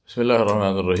بسم الله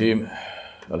الرحمن الرحيم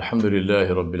الحمد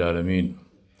لله رب العالمين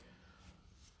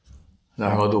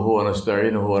نحمده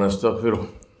ونستعينه ونستغفره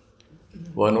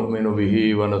ونؤمن به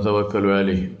ونتوكل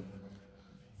عليه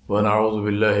ونعوذ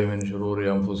بالله من شرور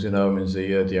أنفسنا ومن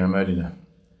سيئات أعمالنا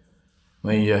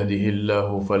من يهده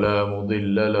الله فلا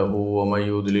مضل له ومن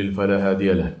يضلل فلا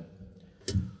هادي له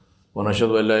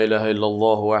ونشهد أن لا إله إلا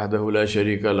الله وحده لا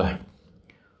شريك له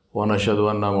ونشهد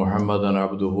أن محمدا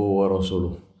عبده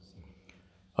ورسوله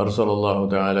أرسل الله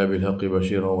تعالى بالحق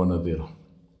بشيرا ونذيرا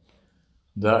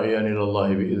داعيا إلى الله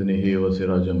بإذنه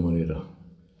وسراجا منيرا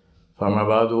فما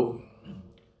بعد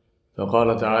فقال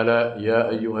تعالى يا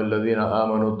أيها الذين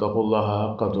آمنوا اتقوا الله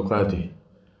حق تقاته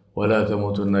ولا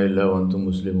تموتن إلا وأنتم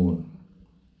مسلمون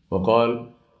وقال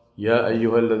يا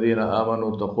أيها الذين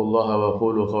آمنوا اتقوا الله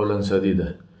وقولوا قولا سديدا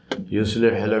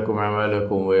يصلح لكم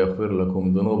أعمالكم ويغفر لكم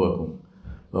ذنوبكم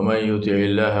ومن يطع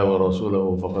الله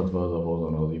ورسوله فقد فاز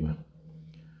فوزا عظيما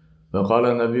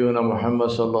وقال نبينا محمد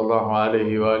صلى الله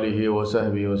عليه وآله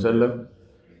وصحبه وسلم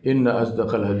إن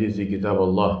أصدق الحديث كتاب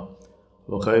الله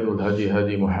وخير الهدي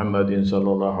هدي محمد صلى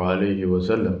الله عليه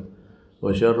وسلم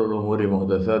وشر الأمور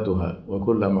محدثاتها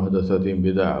وكل محدثة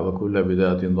بدعة وكل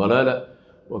بدعة ضلالة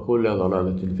وكل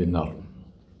ضلالة في النار.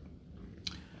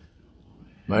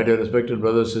 My dear respected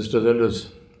brothers, sisters,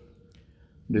 elders,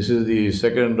 this is the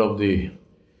second of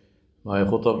my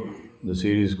khutab, the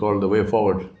series called The Way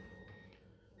Forward.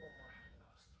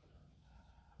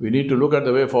 We need to look at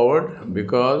the way forward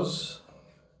because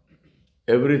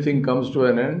everything comes to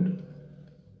an end,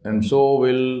 and so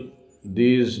will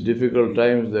these difficult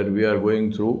times that we are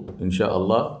going through,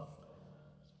 insha'Allah.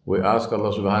 We ask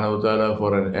Allah subhanahu wa ta'ala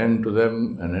for an end to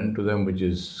them which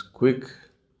is quick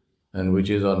and which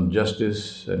is on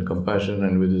justice and compassion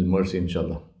and with His mercy,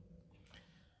 inshallah.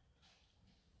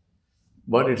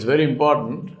 But it's very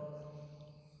important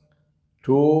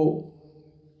to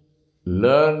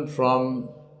learn from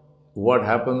what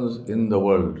happens in the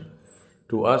world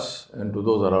to us and to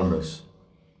those around us.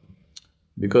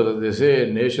 Because as they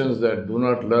say, nations that do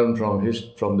not learn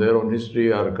from their own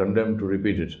history are condemned to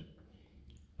repeat it.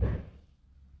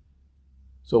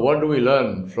 So what do we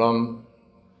learn from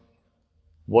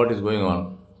what is going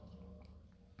on?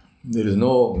 There is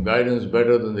no guidance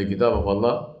better than the Kitab of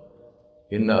Allah.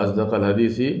 Inna asdaq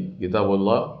al-hadithi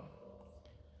Kitabullah.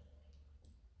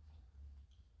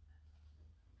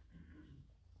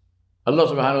 Allah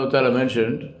subhanahu wa ta'ala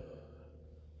mentioned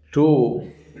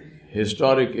two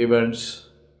historic events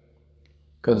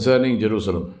concerning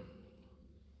Jerusalem.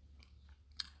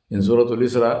 In Surah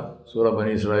Al-Isra, Surah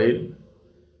Bani Israel,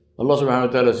 Allah subhanahu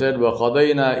wa ta'ala said,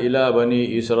 وَقَضَيْنَا إِلَى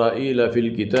بَنِي إِسْرَائِيلَ فِي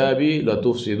الْكِتَابِ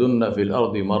لَتُفْسِدُنَّ فِي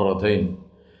الْأَرْضِ مَرَّتَيْنِ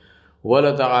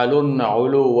وَلَتَعَلُنَّ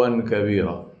عُلُوًّا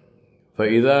كَبِيرًا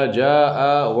فإذا جاء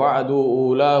وعد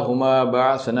أولاهما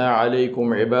بعثنا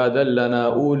عليكم عبادا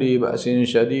لنا أولي بأس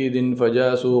شديد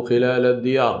فجاسوا خلال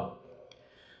الديار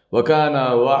وكان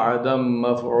وعدا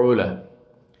مفعولا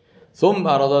ثم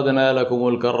رددنا لكم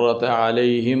الكرة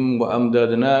عليهم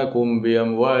وأمددناكم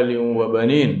بأموال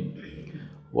وبنين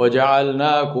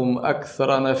وجعلناكم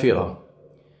أكثر نفيرا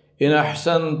إن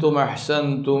أحسنتم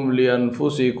أحسنتم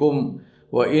لأنفسكم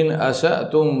وإن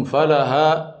أسأتم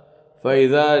فلها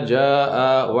فإذا جاء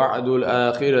وعد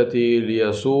الآخرة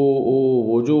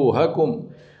ليسوءوا وجوهكم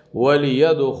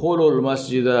وليدخلوا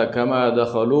المسجد كما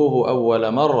دخلوه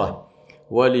أول مرة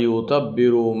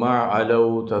وليتبروا ما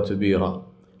علوا تتبيرا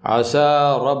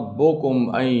عسى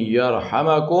ربكم أن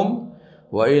يرحمكم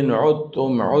وإن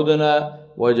عدتم عدنا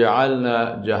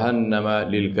وجعلنا جهنم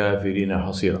للكافرين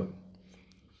حصيرا.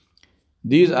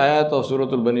 These ayat of Surah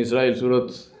Al-Bani Israel, Surah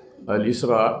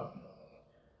Al-Isra,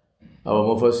 our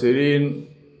Mufassirin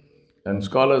and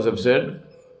scholars have said,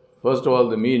 first of all,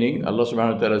 the meaning, Allah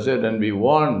subhanahu wa ta'ala said, and we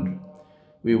warned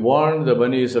the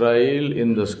Bani Israel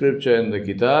in the scripture and the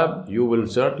kitab, you will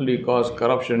certainly cause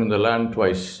corruption in the land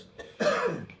twice.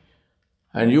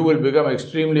 And you will become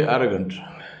extremely arrogant.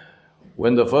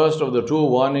 When the first of the two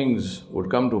warnings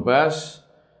would come to pass,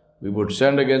 we would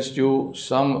send against you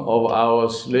some of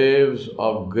our slaves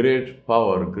of great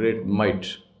power, great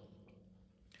might,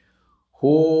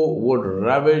 who would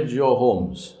ravage your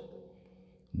homes.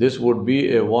 This would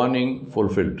be a warning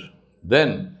fulfilled.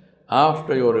 Then,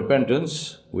 after your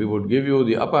repentance, we would give you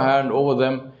the upper hand over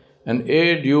them and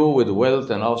aid you with wealth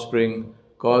and offspring,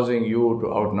 causing you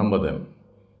to outnumber them.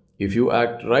 If you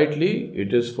act rightly,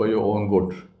 it is for your own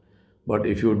good. But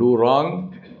if you do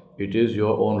wrong, it is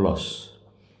your own loss.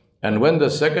 And when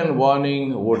the second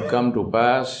warning would come to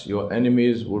pass, your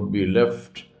enemies would be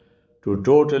left to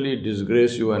totally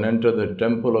disgrace you and enter the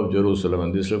temple of Jerusalem.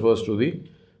 And this refers to the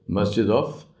Masjid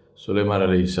of Sulaiman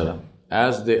alayhi salam.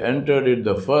 as they entered it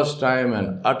the first time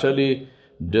and utterly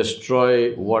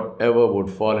destroy whatever would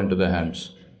fall into their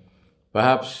hands.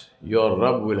 Perhaps your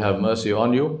Rabb will have mercy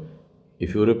on you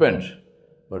if you repent.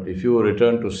 But if you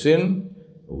return to sin,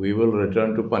 we will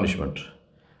return to punishment.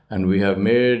 And we have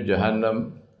made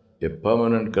Jahannam a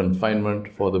permanent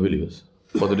confinement for the believers,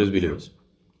 for the disbelievers.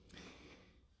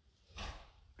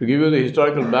 To give you the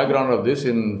historical background of this,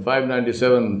 in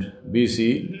 597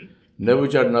 BC,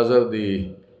 Nebuchadnezzar,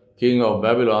 the king of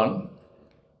Babylon,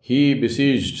 he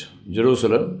besieged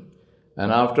Jerusalem,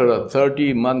 and after a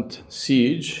 30-month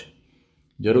siege,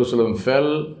 Jerusalem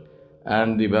fell,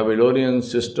 and the Babylonians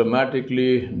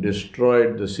systematically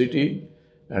destroyed the city,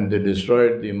 and they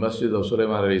destroyed the Masjid of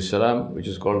Sulaiman alayhi salam, which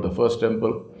is called the first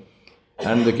temple.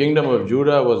 And the kingdom of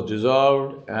Judah was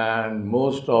dissolved, and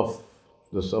most of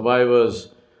the survivors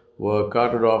were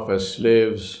carted off as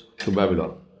slaves to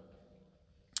Babylon.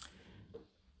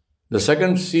 The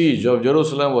second siege of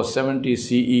Jerusalem was 70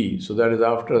 CE, so that is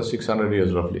after 600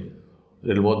 years roughly, a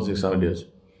little more than 600 years.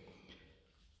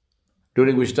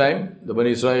 During which time the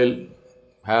Bani Israel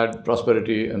had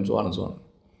prosperity and so on and so on.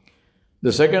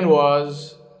 The second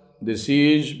was the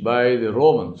siege by the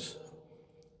Romans,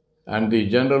 and the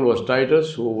general was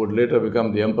Titus, who would later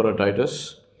become the Emperor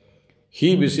Titus.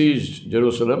 He besieged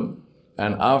Jerusalem,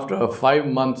 and after a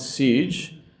 5-month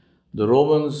siege, the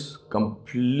Romans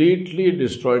completely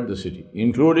destroyed the city,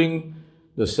 including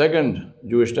the second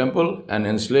Jewish temple, and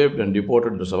enslaved and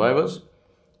deported the survivors.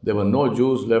 There were no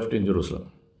Jews left in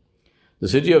Jerusalem. The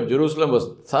city of Jerusalem was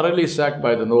thoroughly sacked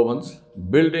by the Romans.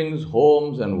 Buildings,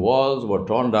 homes, and walls were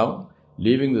torn down,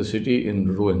 leaving the city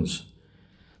in ruins.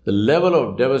 The level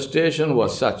of devastation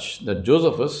was such that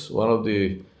Josephus, one of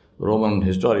the Roman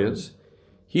historians,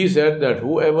 he said that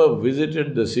whoever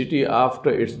visited the city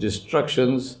after its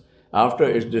destruction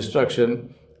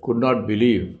could not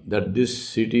believe that this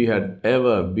city had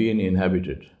ever been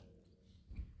inhabited.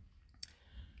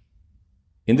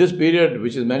 In this period,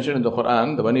 which is mentioned in the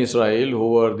Quran, the Bani Israel,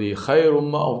 who were the Khair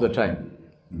Ummah of the time,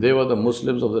 they were the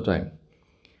Muslims of the time.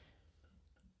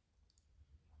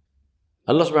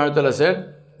 Allah subhanahu wa ta'ala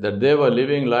said that they were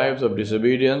living lives of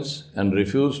disobedience and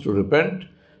refused to repent.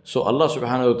 So Allah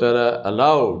subhanahu wa ta'ala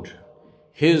allowed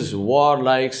His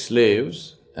warlike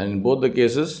slaves, and in both the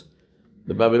cases,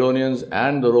 the Babylonians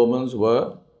and the Romans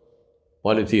were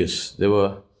polytheists. They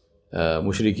were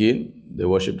mushrikeen, they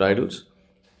worshipped idols.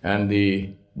 And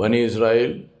the Bani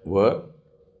Israel were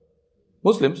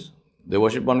Muslims. They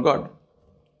worship one God.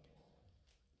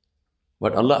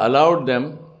 But Allah allowed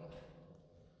them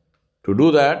to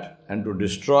do that and to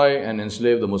destroy and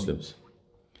enslave the Muslims.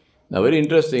 Now, very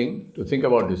interesting to think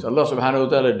about this. Allah subhanahu wa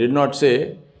ta'ala did not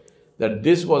say that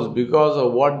this was because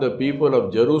of what the people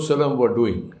of Jerusalem were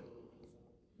doing.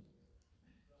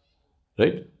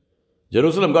 Right?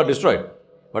 Jerusalem got destroyed.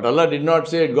 But Allah did not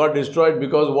say it got destroyed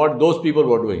because of what those people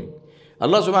were doing.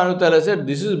 Allah subhanahu wa ta'ala said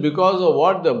this is because of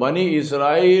what the Bani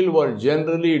Israel were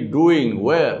generally doing.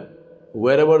 Where?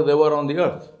 Wherever they were on the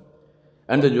earth.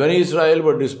 And the Bani Israel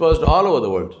were dispersed all over the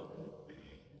world.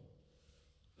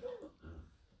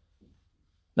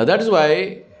 Now that is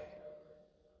why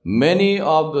many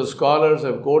of the scholars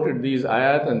have quoted these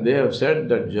ayat, and they have said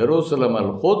that Jerusalem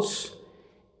al-Quds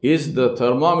is the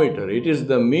thermometer. It is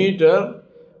the meter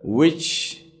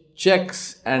which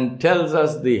checks and tells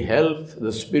us the health,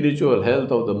 the spiritual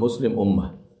health of the Muslim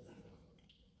Ummah.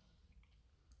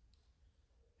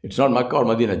 It's not Makkah or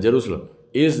Medina. Jerusalem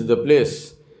is the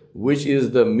place which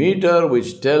is the meter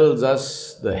which tells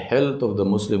us the health of the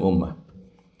Muslim Ummah.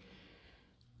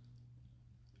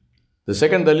 The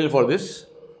second dalil for this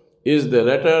is the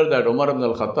letter that Umar ibn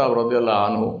al-Khattab radiallahu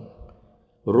anhu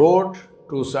wrote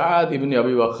to Sa'ad ibn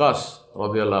Abi Waqqas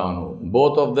radiallahu anhu.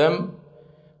 Both of them,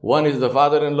 one is the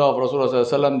father-in-law of Rasulullah sallallahu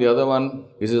alaihi wasallam, the other one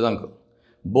is his uncle.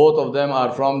 Both of them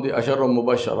are from the Ashar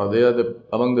al-Mubashara. They are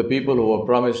among the people who were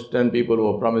promised, 10 people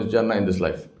who were promised Jannah in this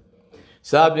life.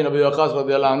 Sa'ad bin Abi Waqqas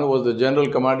radiallahu anhu was the general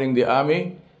commanding the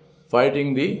army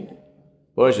fighting the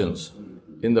Persians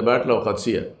in the battle of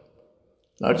Qadisiyah.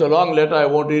 Now it's a long letter, I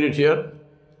won't read it here.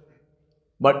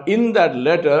 But in that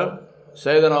letter,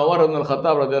 Sayyidina Umar ibn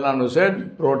al-Khattab radiallahu anhu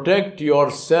said, protect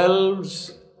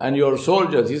yourselves and your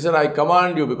soldiers. He said, I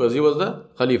command you, because he was the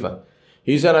Khalifa.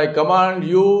 He said, I command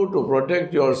you to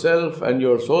protect yourself and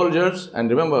your soldiers. And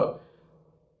remember,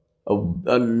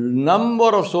 a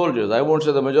number of soldiers, I won't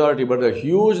say the majority, but a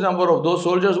huge number of those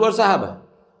soldiers were Sahaba.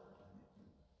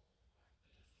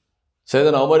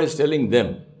 Sayyidina Umar is telling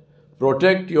them,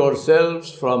 protect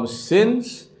yourselves from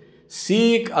sins,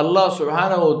 seek Allah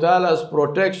subhanahu wa ta'ala's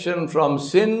protection from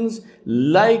sins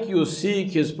like you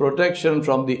seek His protection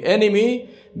from the enemy,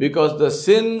 because the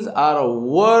sins are a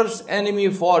worse enemy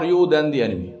for you than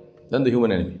the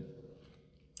human enemy.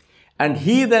 And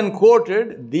he then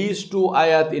quoted these two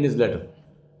ayat in his letter.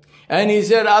 And he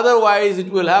said, otherwise it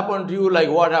will happen to you like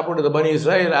what happened to the Bani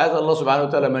Israel, as Allah subhanahu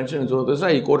wa ta'ala mentioned in Surah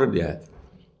Isra. He quoted the ayat.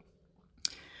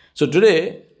 So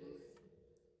today,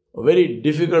 a very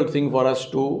difficult thing for us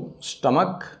to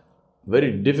stomach,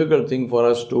 very difficult thing for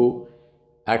us to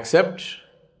accept.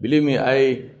 Believe me,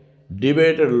 I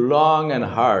debated long and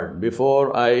hard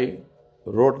before I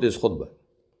wrote this khutbah,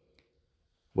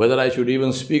 whether I should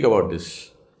even speak about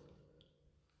this.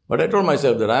 But I told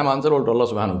myself that I am answerable to Allah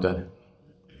subhanahu wa ta'ala.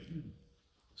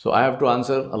 So I have to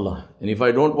answer Allah. And if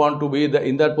I don't want to be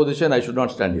in that position, I should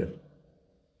not stand here.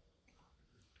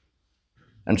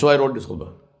 And so I wrote this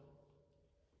khutbah.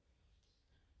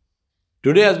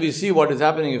 Today, as we see what is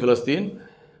happening in Palestine,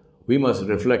 we must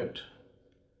reflect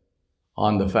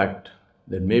on the fact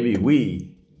that maybe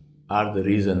we are the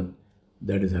reason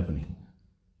that is happening.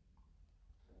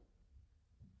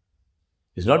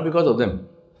 It's not because of them.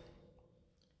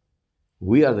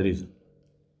 We are the reason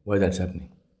why that's happening.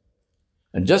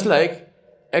 And just like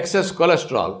excess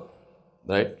cholesterol,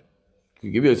 right? To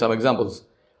give you some examples.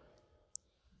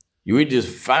 You eat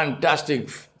these fantastic,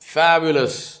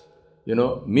 fabulous,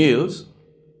 meals,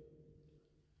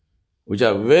 which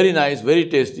are very nice, very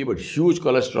tasty, but huge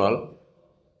cholesterol.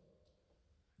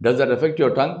 Does that affect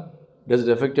your tongue? Does it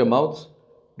affect your mouth?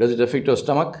 Does it affect your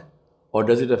stomach? Or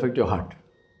does it affect your heart?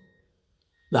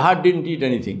 The heart didn't eat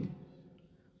anything.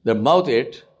 The mouth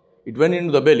ate, it went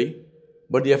into the belly,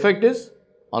 but the effect is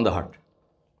on the heart.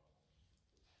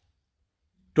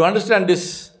 To understand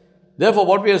this, therefore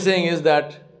what we are saying is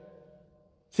that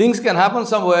things can happen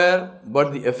somewhere,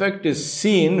 but the effect is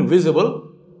seen,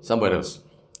 visible, somewhere else.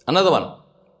 Another one,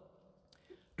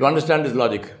 to understand this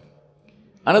logic.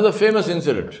 Another famous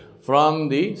incident from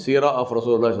the seerah of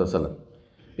Rasulullah sallallahu alaihi wasallam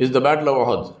is the Battle of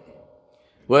Uhud,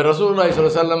 where Rasulullah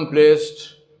sallallahu alaihi wasallam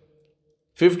placed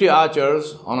 50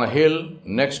 archers on a hill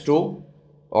next to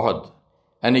Uhud.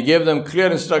 And he gave them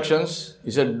clear instructions.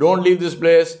 He said, don't leave this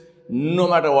place no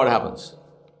matter what happens.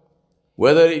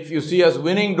 Whether if you see us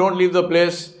winning, don't leave the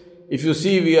place. If you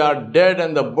see we are dead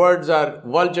and the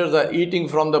vultures are eating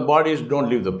from the bodies, don't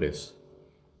leave the place.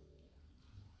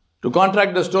 To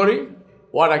contract the story,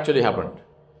 what actually happened?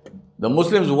 The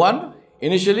Muslims won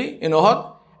initially in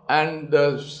Uhud, and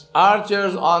the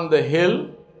archers on the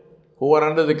hill, who were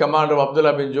under the command of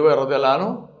Abdullah bin Jubayr radiallahu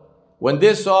anhu, when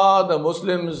they saw the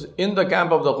Muslims in the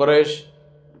camp of the Quraysh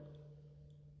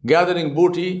gathering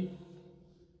booty,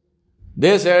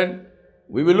 they said,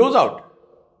 we will lose out.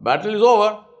 Battle is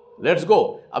over. Let's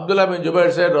go. Abdullah bin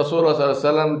Jubayr said, Rasulullah sallallahu alaihi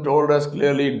wasallam told us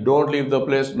clearly, don't leave the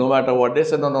place no matter what. They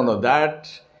said, no. That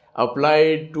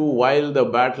applied to while the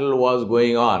battle was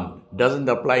going on. Doesn't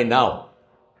apply now.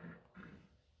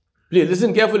 Please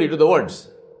listen carefully to the words.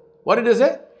 What did they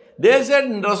say? They said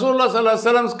Rasulullah sallallahu alaihi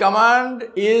wasallam's command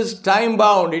is time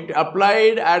bound. It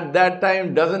applied at that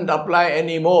time, doesn't apply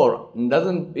anymore.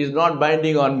 Is not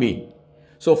binding on me.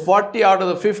 So 40 out of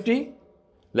the 50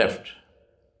 left.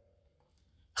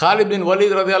 Khalid bin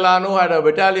Walid radiallahu anhu had a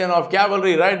battalion of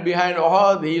cavalry right behind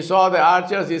Uhud. He saw the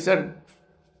archers. He said,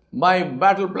 my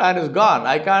battle plan is gone.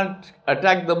 I can't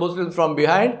attack the Muslims from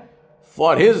behind.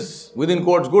 For his, within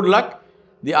quotes, good luck,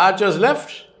 the archers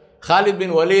left. Khalid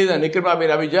bin Walid and Ikrimah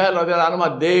bin Abi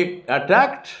Jahl, they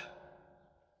attacked.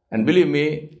 And believe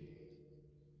me,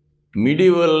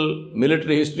 medieval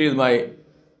military history is my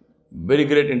very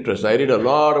great interest. I read a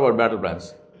lot about battle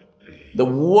plans. The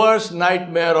worst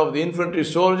nightmare of the infantry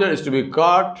soldier is to be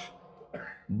caught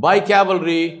by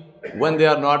cavalry when they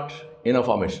are not in a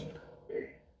formation.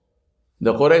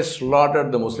 The Quraysh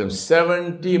slaughtered the Muslims.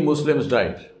 70 Muslims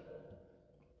died,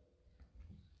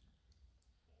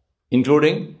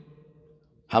 including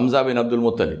Hamza bin Abdul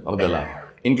Muttalib,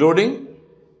 including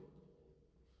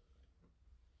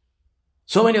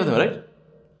so many of them, right?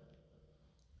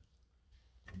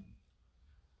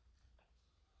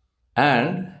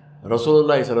 And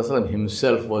Rasulullah sallallahu alaihi wasallam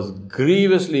himself was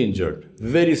grievously injured,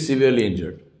 very severely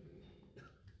injured.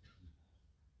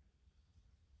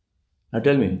 Now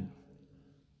tell me,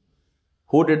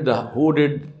 who did the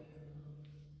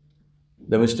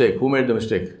mistake? Who made the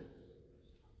mistake?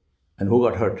 And who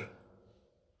got hurt?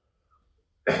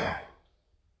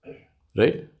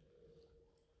 Right?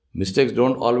 Mistakes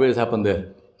don't always happen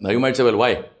there. Now you might say, well,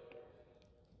 why?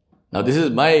 Now this is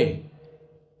my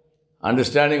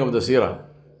understanding of the seerah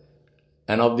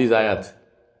and of these ayat.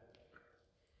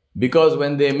 Because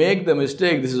when they make the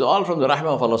mistake, this is all from the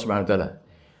rahmah of Allah subhanahu wa ta'ala.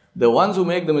 The ones who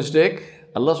make the mistake,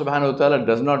 Allah subhanahu wa ta'ala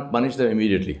does not punish them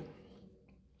immediately.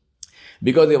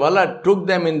 Because if Allah took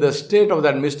them in the state of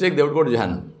that mistake, they would go to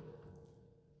Jahannam.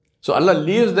 So Allah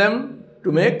leaves them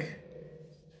to make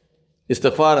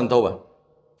istighfar and tawbah.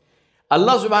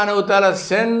 Allah subhanahu wa ta'ala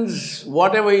sends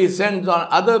whatever He sends on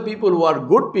other people who are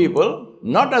good people,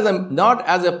 not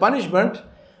as a punishment,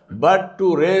 but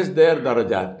to raise their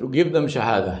darajat, to give them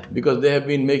shahada, because they have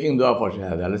been making dua for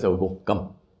shahada. Allah says, go,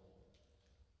 come.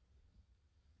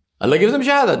 Allah gives them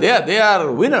shahada. They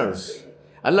are winners.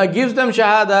 Allah gives them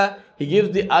shahada. He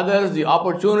gives the others the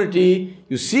opportunity.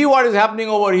 You see what is happening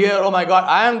over here. Oh my God,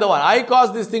 I am the one. I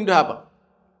caused this thing to happen.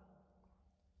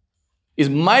 It's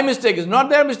my mistake. It's not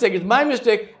their mistake. It's my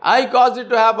mistake. I caused it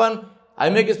to happen. I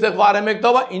make istighfar. I make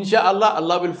tawbah. Insha'Allah,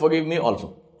 Allah will forgive me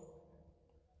also.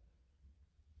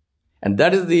 And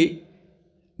that is the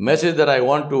message that I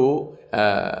want to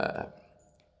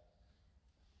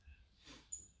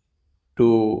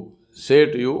say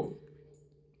to you.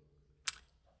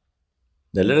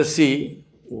 Now let us see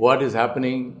what is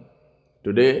happening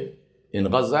today in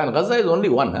Gaza. And Gaza is only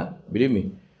one, believe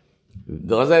me.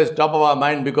 The Gaza is top of our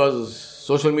mind because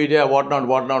social media,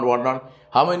 whatnot.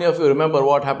 How many of you remember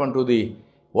what happened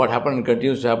and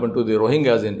continues to happen to the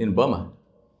Rohingyas in Burma?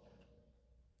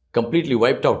 Completely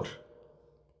wiped out.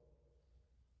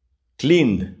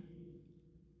 Cleaned.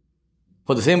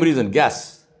 For the same reason,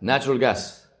 gas, natural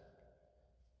gas.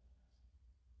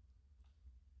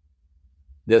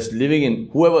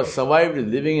 Whoever survived is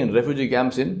living in refugee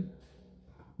camps in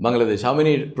Bangladesh. How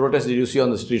many protests did you see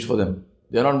on the streets for them?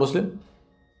 They are not Muslim.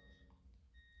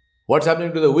 What's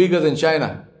happening to the Uyghurs in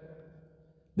China?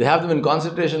 They have them in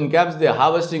concentration camps. They are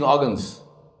harvesting organs.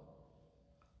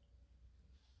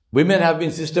 Women have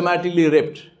been systematically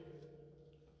raped.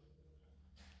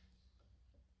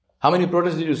 How many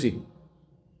protests did you see?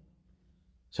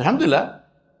 So alhamdulillah,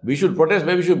 we should protest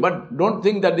where we should, but don't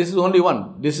think that this is only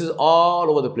one. This is all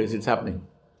over the place. It's happening.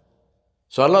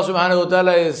 So Allah subhanahu wa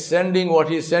ta'ala is sending what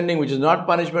He is sending, which is not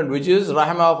punishment, which is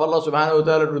rahmah of Allah subhanahu wa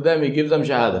ta'ala to them. He gives them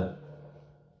shahada.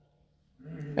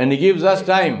 And He gives us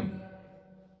time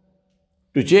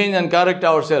to change and correct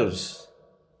ourselves.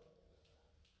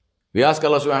 We ask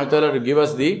Allah subhanahu wa ta'ala to give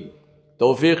us the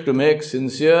tawfiq to make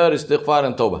sincere istighfar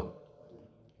and tawbah.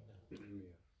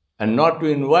 And not to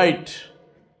invite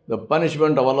the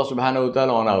punishment of Allah subhanahu wa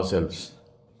ta'ala on ourselves.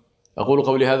 أقول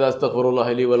قولي هذا أستغفر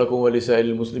الله لي ولكم ولسائر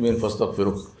المسلمين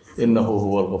فاستغفروه إنه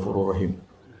هو الغفور الرحيم.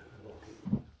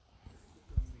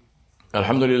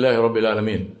 الحمد لله رب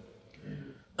العالمين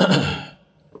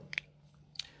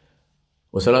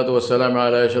والصلاة والسلام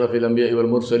على أشرف الأنبياء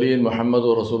والمرسلين محمد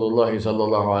رسول الله صلى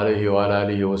الله عليه وعلى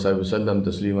آله وصحبه وسلم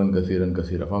تسليما كثيرا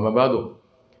كثيرا. فما بعد,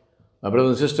 my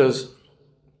brothers and sisters,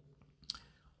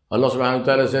 Allah subhanahu wa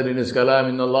ta'ala said in His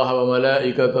kalam, إِنَّ اللَّهَ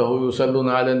وَمَلَائِكَتَهُ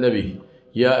يُصَلُّونَ عَلَى النَّبِيِّ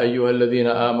يَا أَيُّهَا الَّذِينَ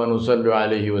آمَنُوا صَلُّوا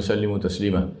عَلَيْهِ وَسَلِّمُوا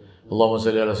تَسْلِيمًا. اللهم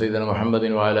صل على سيدنا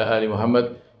محمد وعلى آل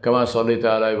محمد كما صليت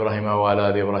على إبراهيم وعلى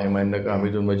آل إبراهيم إنك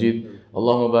حميد مجيد.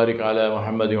 اللهم بارك على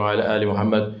محمد وعلى آل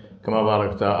محمد كما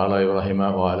باركت على إبراهيم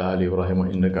وعلى آل إبراهيم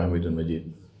إنك حميد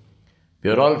مجيد. We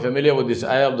are all familiar with this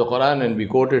ayah of the Quran, and we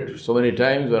quote it so many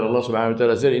times, where Allah subhanahu wa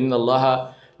ta'ala said, إِنَّ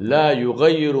اللَّهَ لَا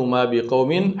يُغَيِّرُ مَا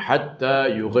بِقَوْمٍ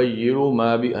حَتَّى يُغَيِّرُوا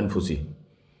مَا بِأَنفُسِهِمْ.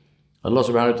 Allah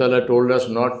subhanahu wa ta'ala told us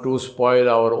not to spoil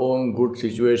our own good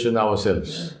situation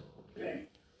ourselves.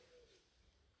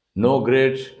 No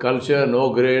great culture,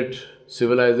 no great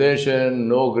civilization,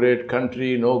 no great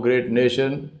country, no great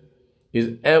nation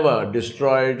is ever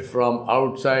destroyed from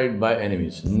outside by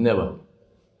enemies. Never.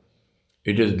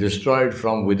 It is destroyed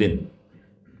from within.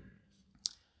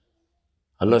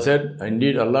 Allah said,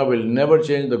 indeed, Allah will never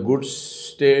change the good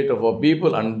state of a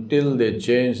people until they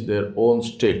change their own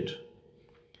state.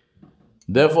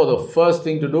 Therefore, the first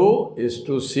thing to do is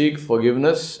to seek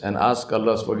forgiveness and ask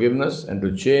Allah's forgiveness and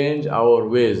to change our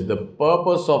ways. The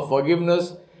purpose of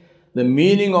forgiveness, the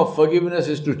meaning of forgiveness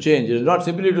is to change. It is not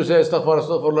simply to say astaghfar,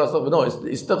 astaghfirullah, astaghfirullah. No,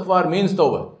 istighfar means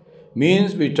tawbah.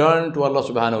 Means we turn to Allah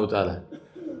subhanahu wa ta'ala.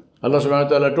 Allah subhanahu wa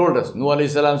ta'ala told us, Nuh alayhi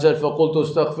salam said, فَقُلْتُ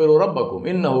اسْتَغْفِرُوا رَبَّكُمْ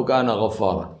إِنَّهُ كَانَ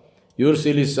غَفَّارًا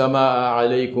يُرْسِلِ السَّمَاءَ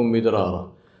عَلَيْكُمْ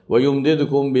مِدْرَارًا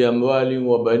وَيُمْدِدْكُمْ بِأَمْوَالٍ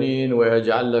وَبَنِينَ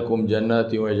وَيَجْعَلْ لَكُمْ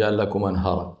جَنَّاتٍ وَيَجْعَلْ لَكُمْ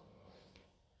أَنْهَارًا.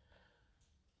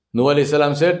 Nuh alayhi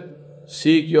salam said,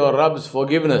 seek your Rabb's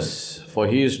forgiveness, for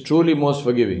He is truly most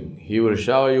forgiving. He will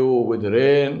shower you with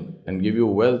rain and give you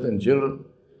wealth and children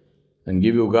and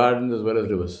give you gardens as well as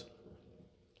rivers.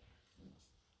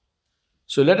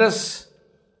 So let us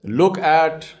look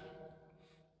at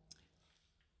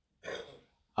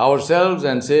ourselves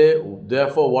and say,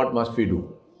 therefore, what must we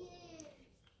do?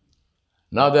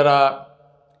 Now there are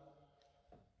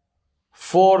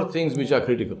 4 things which are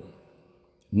critical.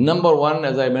 Number 1,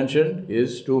 as I mentioned,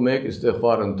 is to make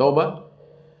istighfar and tawbah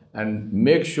and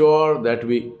make sure that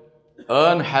we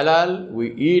earn halal,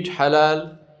 we eat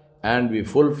halal, and we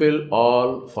fulfill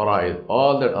all faraid,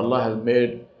 all that Allah has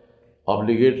made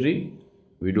obligatory,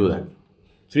 we do that.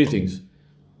 3 things.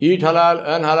 Eat halal,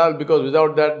 earn halal, because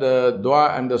without that the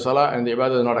dua and the salah and the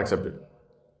ibadah is not accepted.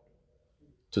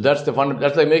 So that's the fund.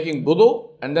 That's like making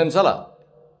wudu and then salah.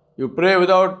 You pray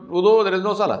without wudu, there is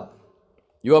no salah.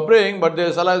 You are praying, but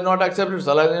the salah is not accepted.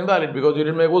 Salah is invalid because you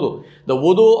didn't make wudu. The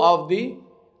wudu of the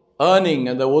earning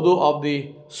and the wudu of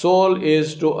the soul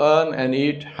is to earn and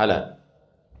eat halal.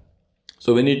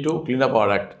 So we need to clean up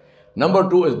our act. Number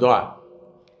 2 is dua.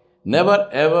 Never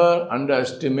ever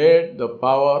underestimate the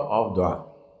power of dua.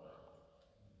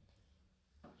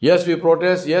 Yes, we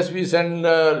protest. Yes, we send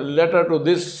a letter to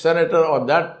this senator or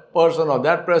that person or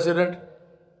that president.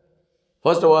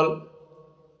 First of all,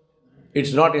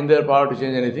 it's not in their power to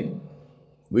change anything.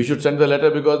 We should send the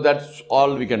letter because that's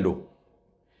all we can do.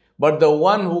 But the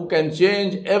one who can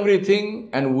change everything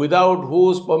and without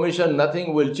whose permission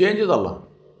nothing will change is Allah.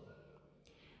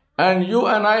 And you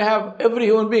and I have, every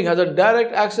human being has a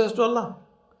direct access to Allah.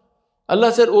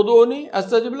 Allah said, Udu'uni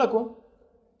astajib lakum.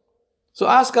 So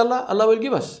ask Allah, Allah will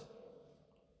give us.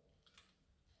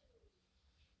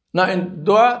 Now in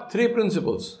dua, 3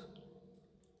 principles.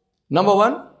 Number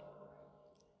 1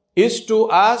 is to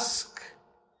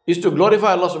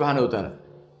glorify Allah subhanahu wa ta'ala.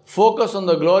 Focus on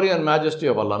the glory and majesty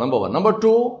of Allah, number 1. Number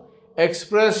 2,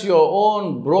 express your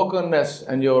own brokenness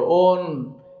and your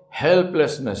own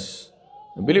helplessness.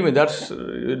 Believe me,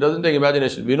 it doesn't take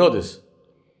imagination. We know this.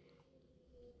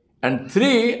 And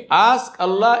 3, ask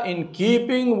Allah in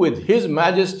keeping with His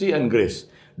majesty and grace.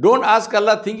 Don't ask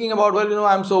Allah thinking about,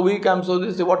 I'm so weak, I'm so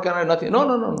this, what can I, nothing.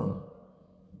 No.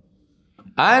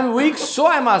 I am weak, so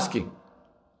I am asking.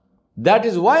 That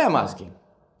is why I am asking.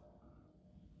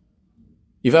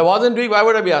 If I wasn't weak, why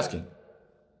would I be asking?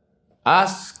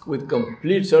 Ask with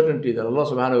complete certainty that Allah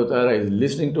subhanahu wa ta'ala is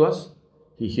listening to us.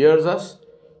 He hears us.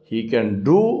 He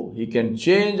can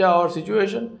change our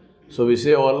situation. So we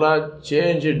say, oh Allah,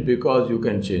 change it because you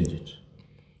can change it.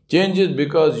 Change it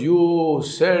because you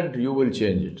said you will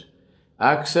change it.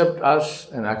 Accept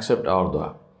us and accept our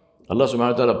dua. Allah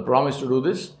subhanahu wa ta'ala promised to do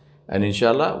this. And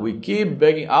inshallah, we keep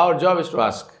begging. Our job is to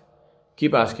ask.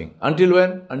 Keep asking. Until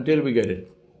when? Until we get it.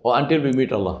 Or until we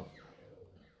meet Allah.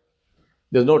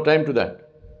 There's no time to that.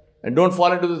 And don't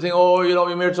fall into the thing,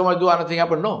 we made so much dua, nothing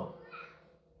happened. No.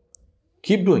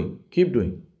 Keep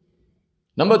doing.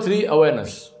 Number 3,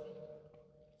 awareness.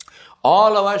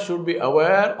 All of us should be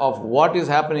aware of what is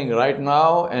happening right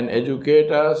now and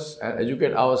educate us and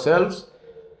educate ourselves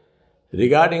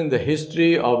regarding the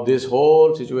history of this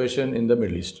whole situation in the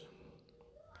Middle East.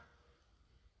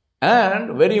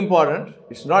 And very important,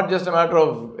 it's not just a matter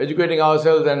of educating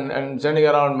ourselves and sending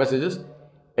around messages.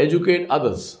 Educate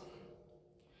others.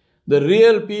 The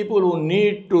real people who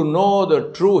need to know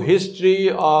the true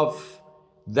history of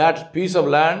that piece of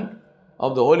land,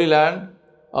 of the Holy Land,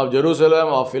 of Jerusalem,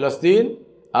 of Palestine,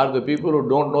 are the people who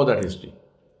don't know that history.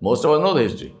 Most of us know the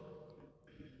history.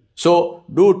 So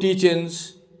do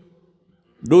teach-ins,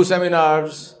 do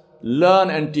seminars, learn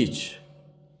and teach.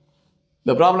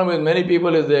 The problem with many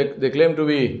people is they claim to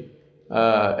be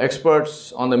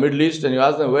experts on the Middle East, and you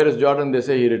ask them, where is Jordan? They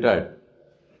say he retired.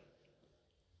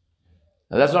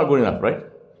 Now, that's not good enough, right?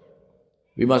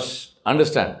 We must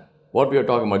understand what we are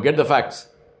talking about, get the facts,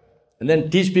 and then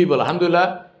teach people.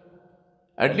 Alhamdulillah,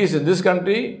 at least in this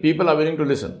country, people are willing to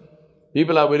listen.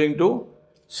 People are willing to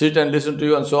sit and listen to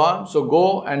you and so on. So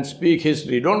go and speak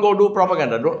history. Don't go do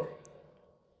propaganda. Don't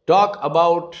talk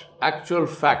about actual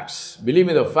facts. Believe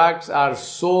me, the facts are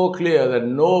so clear that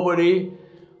nobody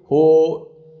who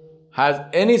has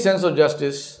any sense of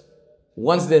justice,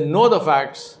 once they know the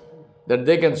facts, that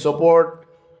they can support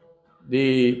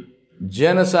the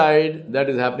genocide that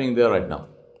is happening there right now.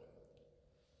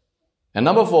 And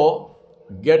number 4,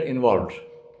 get involved.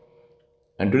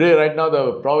 And today, right now,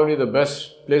 probably the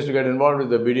best place to get involved is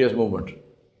the BDS movement.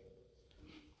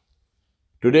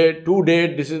 Today, to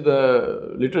date, this is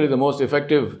literally the most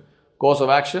effective course of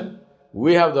action.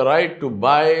 We have the right to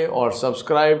buy or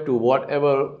subscribe to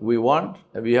whatever we want.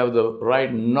 We have the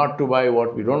right not to buy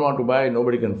what we don't want to buy.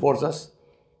 Nobody can force us.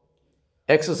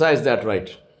 Exercise that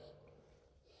right.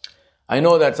 I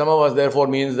know that some of us therefore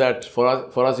means that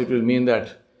for us it will mean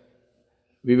that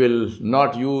we will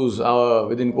not use our,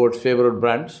 within quotes, favorite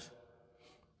brands.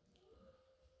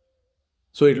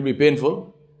 So it will be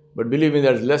painful. But believe me,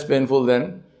 that's less painful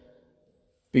than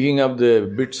picking up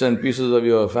the bits and pieces of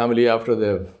your family after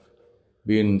they've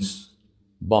been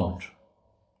bombed.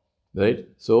 Right?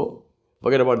 So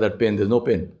Forget about that pain. There's no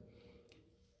pain.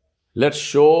 Let's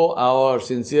show our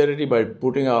sincerity by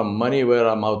putting our money where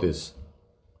our mouth is.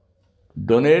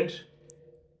 Donate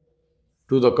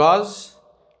to the cause.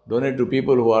 Donate to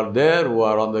people who are there, who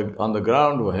are on the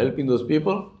ground, who are helping those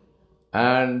people,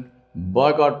 and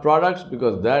boycott products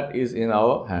because that is in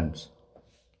our hands.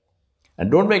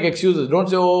 And don't make excuses. Don't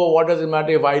say, oh, what does it matter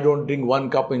if I don't drink one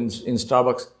cup in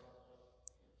Starbucks?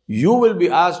 You will be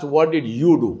asked, what did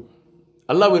you do?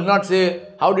 Allah will not say,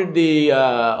 how did the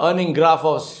earning graph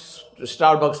of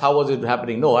Starbucks, how was it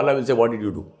happening? No, Allah will say, what did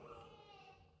you do?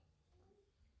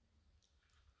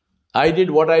 I did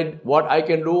what I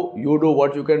can do, you do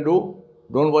what you can do.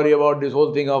 Don't worry about this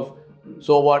whole thing of,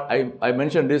 so what? I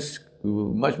mentioned this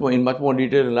in much more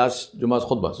detail in last Jummah's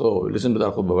khutbah. So listen to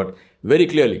that khutbah, but very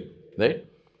clearly, right?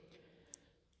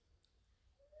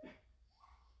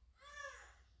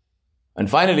 And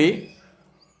finally,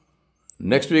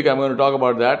 next week I'm going to talk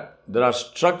about that. There are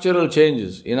structural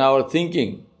changes in our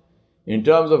thinking, in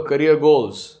terms of career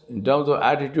goals, in terms of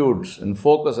attitudes and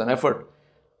focus and effort,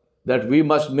 that we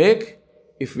must make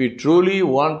if we truly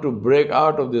want to break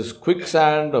out of this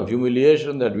quicksand of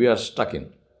humiliation that we are stuck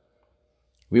in.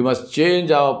 We must change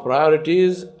our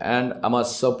priorities and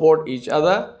must support each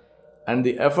other and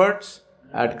the efforts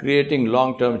at creating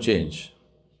long-term change.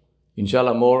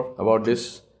 Inshallah, more about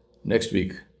this next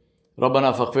week.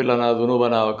 ربنا فاغفر لنا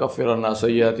ذنوبنا وكفر عنا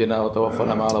سيئاتنا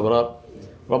وتوفنا مع الأبرار.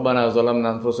 ربنا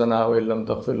ظلمنا أنفسنا وإن لم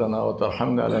تغفر لنا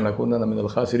وترحمنا لنكونن من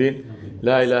الخاسرين.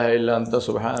 لا إله إلا أنت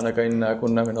سبحانك إنا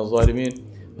كنا من الظالمين.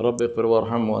 رب اغفر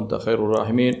وارحم وأنت خير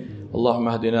الراحمين. اللهم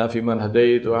اهدنا فيمن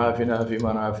هديت وعافنا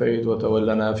فيمن عافيت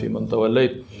وتولنا فيمن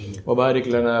توليت وبارك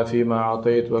لنا فيما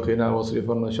أعطيت وقنا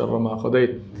واصرف عنا شر ما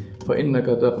قضيت فإنك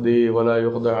تقضي ولا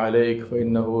يقضى عليك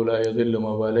فإنه لا يذل من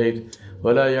واليت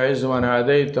ولا يعز من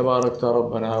عاديت تباركت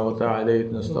ربنا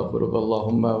وتعاليت نستغفرك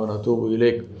اللهم ونتوب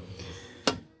إليك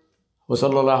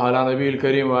وصلى الله على نبي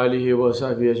الكريم وآله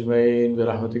وصحبه أجمعين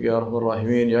برحمتك يا أرحم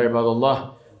الراحمين. يا عباد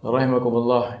الله رحمكم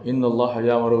الله إن الله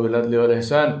يأمر بالعدل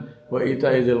والإحسان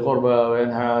وإيتاء ذي القربى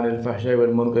وينهى عن الفحشاء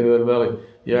والمنكر والبغي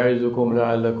يعظكم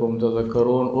لعلكم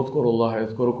تذكرون. اذكروا الله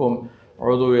يذكركم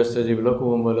عدوا يستجب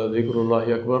لكم ولذكر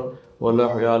الله أكبر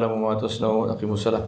والله يعلم ما تصنعون. أقيموا الصلاة.